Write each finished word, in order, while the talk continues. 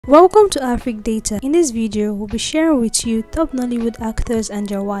Welcome to Afric Data. In this video, we'll be sharing with you top Nollywood actors and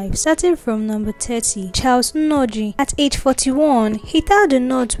their wives. Starting from number 30, Charles Nnojie. At age 41, he tied the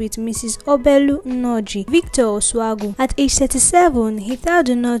knot with Mrs. Obelu Nnojie. Victor Osuagwu. At age 37, he tied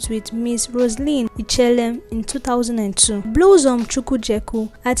the knot with Miss Roslyn Micheal in 2002. Blossom Chukwu.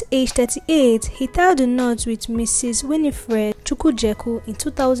 At age 38, he tied the knot with Mrs. Winifred Chukwu in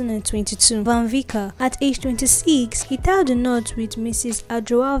 2022. Van Vicker. At age 26, he tied the knot with Mrs.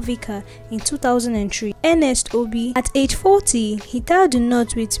 Adjoa Vicker in 2003. Ernest Obi. At age 40, he tied the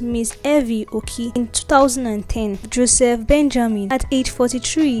knot with Miss Evie Oki in 2010. Joseph Benjamin. At age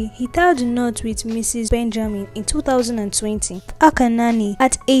 43, he tied the knot with Mrs. Benjamin in 2020. Akah nnani.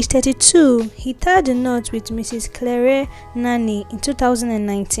 At age 32, he tied the knot with Mrs. Claire Nnani in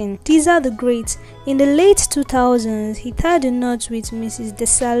 2019. Deza the Great. In the late 2000s, he tied the knot with Mrs.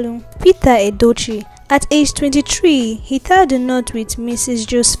 Deza. Peter Edochie. At age 23, he tied the knot with Mrs.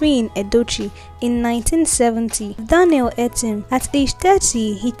 Josephine Edochie in 1970. Daniel Etim. At age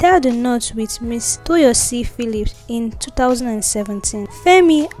 30, he tied the knot with Miss Toyosi Phillips in 2017.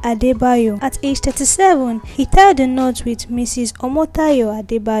 Femi Adebayo. At age 37, he tied the knot with Mrs. Omotayo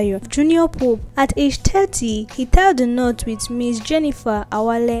Adebayo. Junior Pope. At age 30, he tied the knot with Miss Jennifer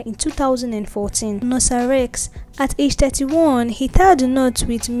Awale in 2014. Nosa Rex. At age 31, he tied the knot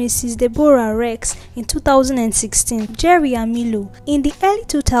with Mrs. Deborah Rex in 2016. Jerry Amilo. In the early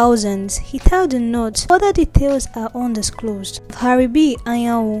 2000s, he tied the knot. Other details are undisclosed. Harry B.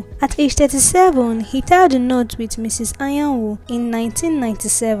 Banyanwu. At age 37, he tied the knot with Mrs. Banyanwu in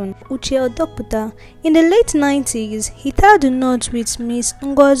 1997. Uche odoputa. In the late 90s, he tied the knot with Miss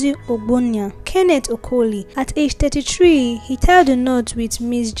Ngozi Ogboni. Kenneth Okoli. At age 33, he tied the knot with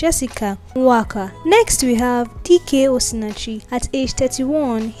Miss Jessica Nwaka. Next we have Dike osinachi. At age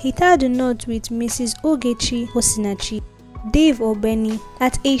 31, he tied the knot with Mrs. Ogechi osinachi. Dave Ogbeni.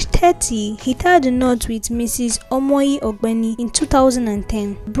 At age 30, he tied the knot with Mrs. Ogbeni in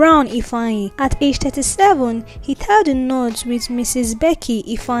 2010. Brown Ifeanyi. At age 37, he tied the knot with Mrs. Becky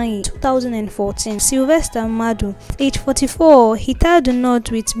Ifeanyi in 2014. Sylvester Madu. At age 44, he tied the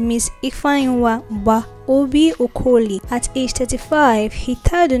knot with Miss Ifeanyi Obi Okoli. At age 35, he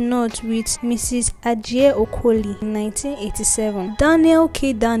tied the knot with Mrs. Ajie Okoli in 1987. Daniel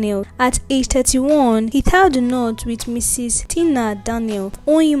K. Daniel. At age 31, he tied the knot with Mrs. Tina Daniel.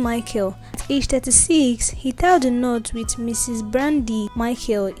 Onny Micheal. At age 36, he tied the knot with Mrs. Brandy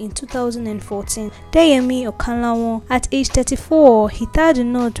Micheal in 2014. Deyemi okanlawon. At age 34, he tied the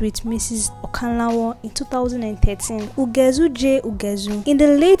knot with Mrs. Okanlawon in 2013. Ugezu. In the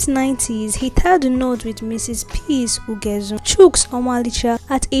late 90s, he tied the knot with Mrs. Peace Ugezu. Chuks omalicha.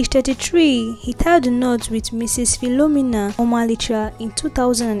 At age 33, he tied the knot with Mrs. Philomena omalicha in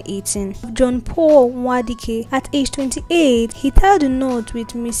 2018. John Paul Dike. At age 28, he tied the knot with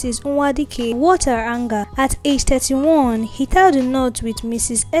Mrs. Dike Water Anga. At age 31, he tied the knot with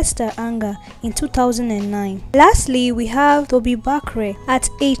Mrs. Esther Anga in 2009. Lastly, we have Toby Bakre. At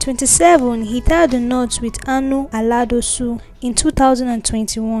age 27, he tied the knot with Anu Aladosu in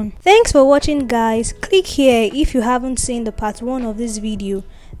 2021. Thanks for watching, guys. Click here if you haven't seen the part 1 of this video.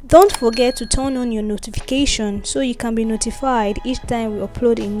 Don't forget to turn on your notification so you can be notified each time we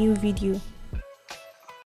upload a new video.